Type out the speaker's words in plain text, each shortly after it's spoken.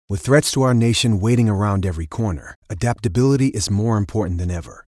With threats to our nation waiting around every corner, adaptability is more important than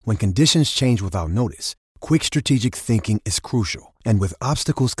ever. When conditions change without notice, quick strategic thinking is crucial. And with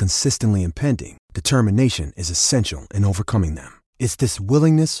obstacles consistently impending, determination is essential in overcoming them. It's this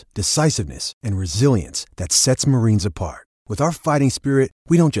willingness, decisiveness, and resilience that sets Marines apart. With our fighting spirit,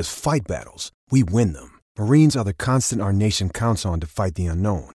 we don't just fight battles, we win them. Marines are the constant our nation counts on to fight the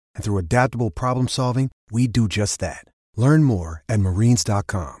unknown. And through adaptable problem solving, we do just that. Learn more at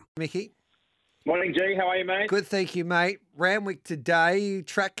marines.com. Mickey. Morning, G. How are you, mate? Good, thank you, mate. Randwick today,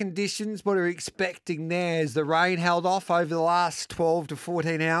 track conditions, what are you expecting there? Has the rain held off over the last 12 to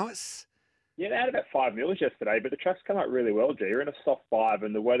 14 hours? Yeah, they had about 5 mils yesterday, but the track's come out really well, G. You're in a soft 5,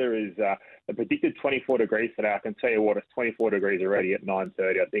 and the weather is the predicted 24 degrees today. I can tell you what, it's 24 degrees already at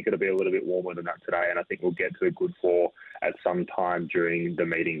 9:30. I think it'll be a little bit warmer than that today, and I think we'll get to a good 4 at some time during the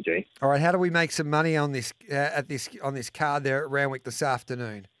meeting, G. All right, how do we make some money on this on this card there at Randwick this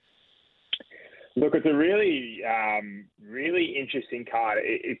afternoon? Look, it's a really, really interesting card.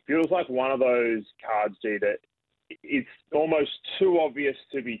 It feels like one of those cards, G, that it's almost too obvious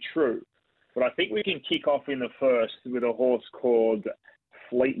to be true. But I think we can kick off in the first with a horse called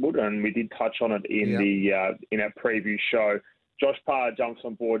Fleetwood, and we did touch on it in in our preview show. Josh Parr jumps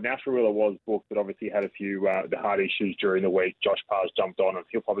on board. Natural Ruler was booked, but obviously had a few the heart issues during the week. Josh Parr's jumped on, and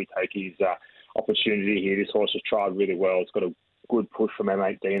he'll probably take his opportunity here. This horse has tried really well. It's got a good push from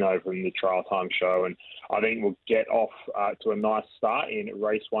M8 Dino from the trial time show, and I think we'll get off to a nice start in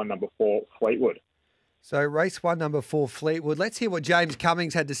race 1, number 4, Fleetwood. So race 1, number 4, Fleetwood. Let's hear what James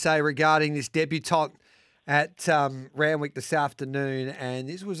Cummings had to say regarding this debutant at Randwick this afternoon. And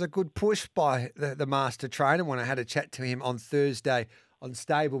this was a good push by the master trainer when I had a chat to him on Thursday on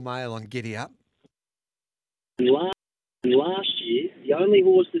Stable Mail on Giddy Up. Last year, the only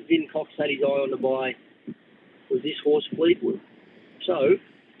horse that Vin Cox had his eye on to buy was this horse, Fleetwood. So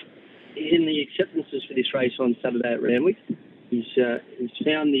he's in the acceptances for this race on Saturday at Randwick. He's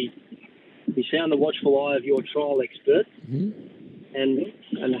found the watchful eye of your trial expert,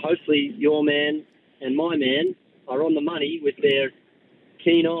 and hopefully your man and my man are on the money with their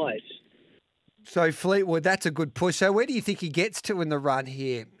keen eyes. So Fleetwood, that's a good push. So where do you think he gets to in the run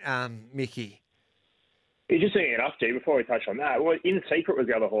here, Mickey? Interesting enough, G, before we touch on that, well, In Secret was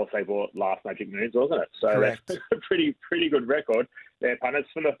the other horse they bought last Magic Moons, wasn't it? So correct. That's a pretty good record there, punters.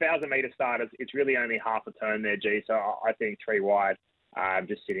 From the 1,000-metre start, it's really only half a turn there, G. So I think 3 wide,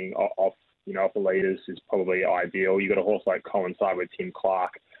 just sitting off the leaders is probably ideal. You've got a horse like Coincide with Tim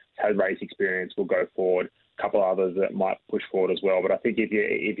Clark, has race experience, will go forward. A couple others that might push forward as well. But I think if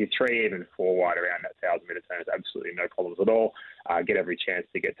you're 3, even 4 wide around that 1,000-metre turn, it's absolutely no problems at all. Get every chance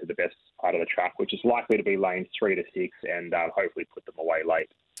to get to the best part of the track, which is likely to be lanes 3 to 6, and hopefully put them away late.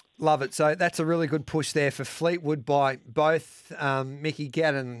 Love it. So that's a really good push there for Fleetwood by both Mickey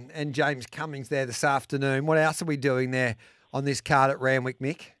Gannon and James Cummings there this afternoon. What else are we doing there on this card at Randwick,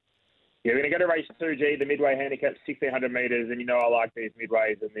 Mick? Yeah, we're going to go to race 2G, the midway handicap, 1,600 metres, and I like these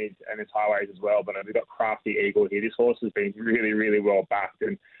midways and these highways as well. But we've got Crafty Eagle here. This horse has been really, really well backed,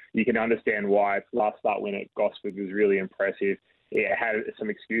 and you can understand why. Its last start win at Gosford was really impressive. It had some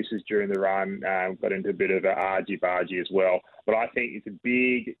excuses during the run, got into a bit of an argy-bargy as well. But I think it's a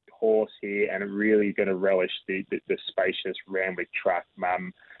big horse here and really going to relish the spacious Randwick track.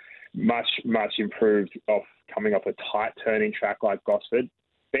 Much improved coming off a tight turning track like Gosford.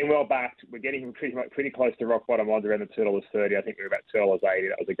 Been well backed. We're getting pretty close to rock bottom odds around the $2.30. I think we're about $2.80.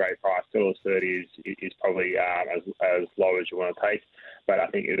 That was a great price. $2.30 is probably as low as you want to take. But I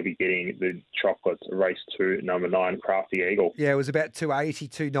think it'll be getting the chocolates race 2, number 9, Crafty Eagle. Yeah, it was about $2.80,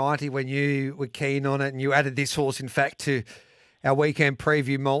 $2.90 when you were keen on it, and you added this horse, in fact, to our weekend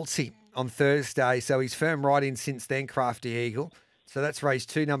preview multi on Thursday. So he's firm right in since then, Crafty Eagle. So that's race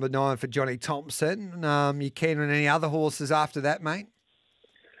 2, number 9 for Johnny Thompson. You keen on any other horses after that, mate?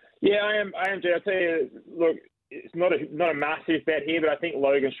 Yeah, I am, Jay. I'll tell you, look, it's not a massive bet here, but I think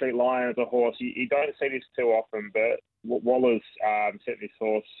Logan Street Lion is a horse. You don't see this too often, but Waller's sent this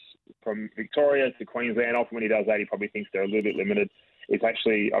horse from Victoria to Queensland. Often when he does that, he probably thinks they're a little bit limited. It's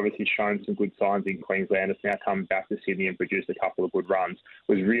actually obviously shown some good signs in Queensland. It's now come back to Sydney and produced a couple of good runs.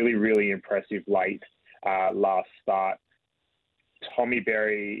 Was really, really impressive late last start. Tommy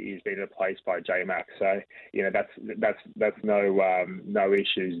Berry is being replaced by J-Max, so that's no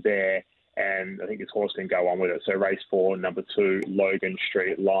issues there. And I think this horse can go on with it. So race 4, number 2, Logan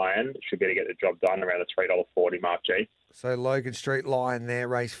Street Lion should be able to get the job done around the $3.40 mark, G. So Logan Street Lion there,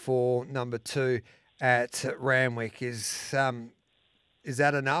 race 4, number 2 at Randwick. Is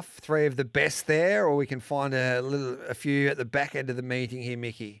that enough? 3 of the best there, or we can find a few at the back end of the meeting here,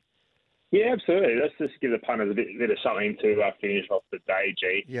 Mickey? Yeah, absolutely. Let's just give the punters a bit of something to finish off the day,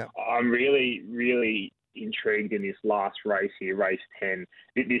 G. Yeah. I'm really, really intrigued in this last race here, race 10.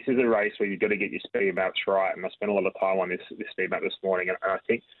 This is a race where you've got to get your speed maps right, and I spent a lot of time on this speed map this morning, and I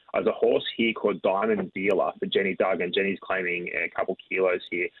think there's a horse here called Diamond Dealer for Jenny Duggan. Jenny's claiming a couple kilos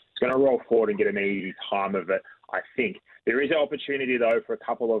here. It's going to roll forward and get an easy time of it, I think. There is an opportunity, though, for a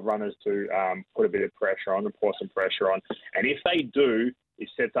couple of runners to put a bit of pressure on and pour some pressure on, and if they do, it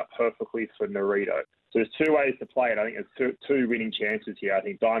sets up perfectly for Narito. So there's two ways to play it. I think there's two winning chances here. I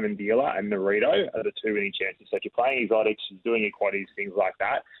think Diamond Dealer and Narito are the two winning chances. So if you're playing exotics, doing equalities, things like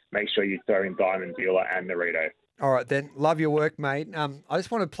that, make sure you throw in Diamond Dealer and Narito. All right, then. Love your work, mate. I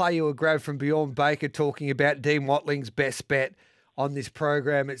just want to play you a grab from Bjorn Baker talking about Dean Watling's best bet on this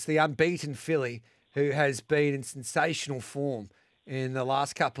program. It's the unbeaten filly who has been in sensational form in the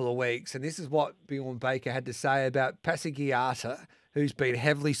last couple of weeks. And this is what Bjorn Baker had to say about Passagiata, who's been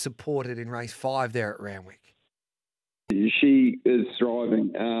heavily supported in race 5 there at Randwick. She is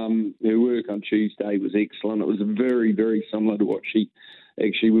thriving. Her work on Tuesday was excellent. It was very, very similar to what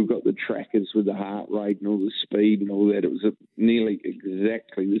we've got the trackers with the heart rate and all the speed and all that. It was nearly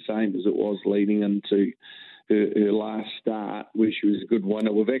exactly the same as it was leading into her last start, where she was a good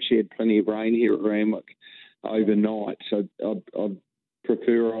winner. We've actually had plenty of rain here at Randwick overnight, so I'd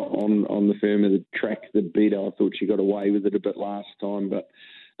prefer on the firmer the track the better. I thought she got away with it a bit last time, but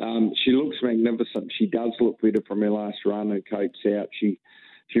she looks magnificent. She does look better from her last run. Her coat's out. She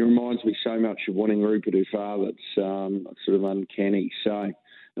reminds me so much of Winning Rupert, her father. It's sort of uncanny. So,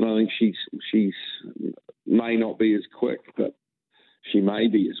 and I think she's may not be as quick, but she may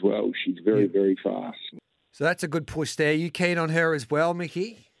be as well. She's very, very fast. So that's a good push there. You keen on her as well,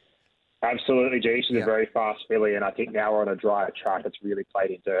 Mickey? Absolutely, G. She's a very fast filly, and I think now we're on a dry track. It's really played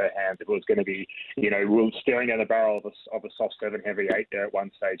into her hands. It was going to be, we were staring down the barrel of a soft 7 heavy 8 there at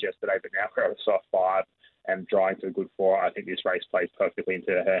one stage yesterday, but now we're at a soft 5 and drying to a good 4. I think this race plays perfectly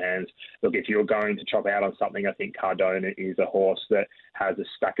into her hands. Look, if you're going to chop out on something, I think Cardona is a horse that has a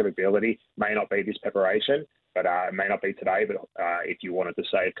stack of ability. May not be this preparation, but it may not be today, but if you wanted to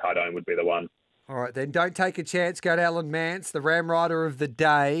save, Cardona would be the one. All right, then. Don't take a chance. Go to Alan Mance, the Ram Rider of the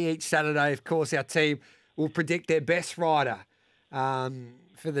day. Each Saturday, of course, our team will predict their best rider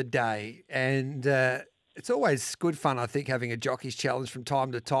for the day. And it's always good fun, I think, having a Jockey's Challenge from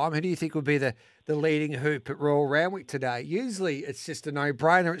time to time. Who do you think would be the leading hoop at Royal Randwick today? Usually it's just a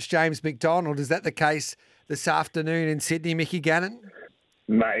no-brainer. It's James McDonald. Is that the case this afternoon in Sydney, Mickey Gannon?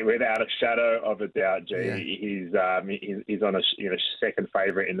 Mate, without a shadow of a doubt, G. Yeah. He's on a second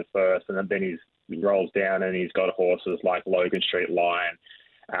favourite in the first, and then he rolls down and he's got horses like Logan Street Lion,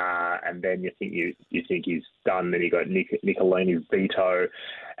 and then you think he's done. Then you got Nicolini's Veto,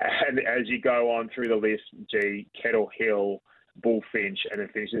 and as you go on through the list, G, Kettle Hill, Bullfinch, and then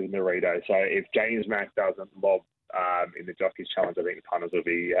finishes in Narito. So if James Mack doesn't lob in the Jockey's Challenge, I think the punters will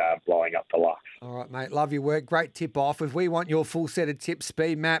be blowing up the luck. All right, mate. Love your work. Great tip off. If we want your full set of tips,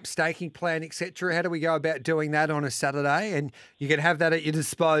 speed map, staking plan, etc., how do we go about doing that on a Saturday? And you can have that at your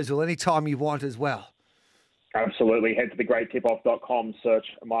disposal anytime you want as well. Absolutely. Head to thegreattipoff.com, search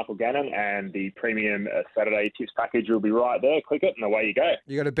Michael Gannon, and the premium Saturday tips package will be right there. Click it and away you go.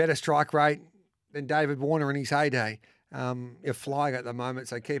 You got a better strike rate than David Warner in his heyday. You're flying at the moment,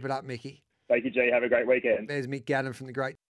 so keep it up, Mickey. Thank you, G. Have a great weekend. There's Mick Gannon from The Great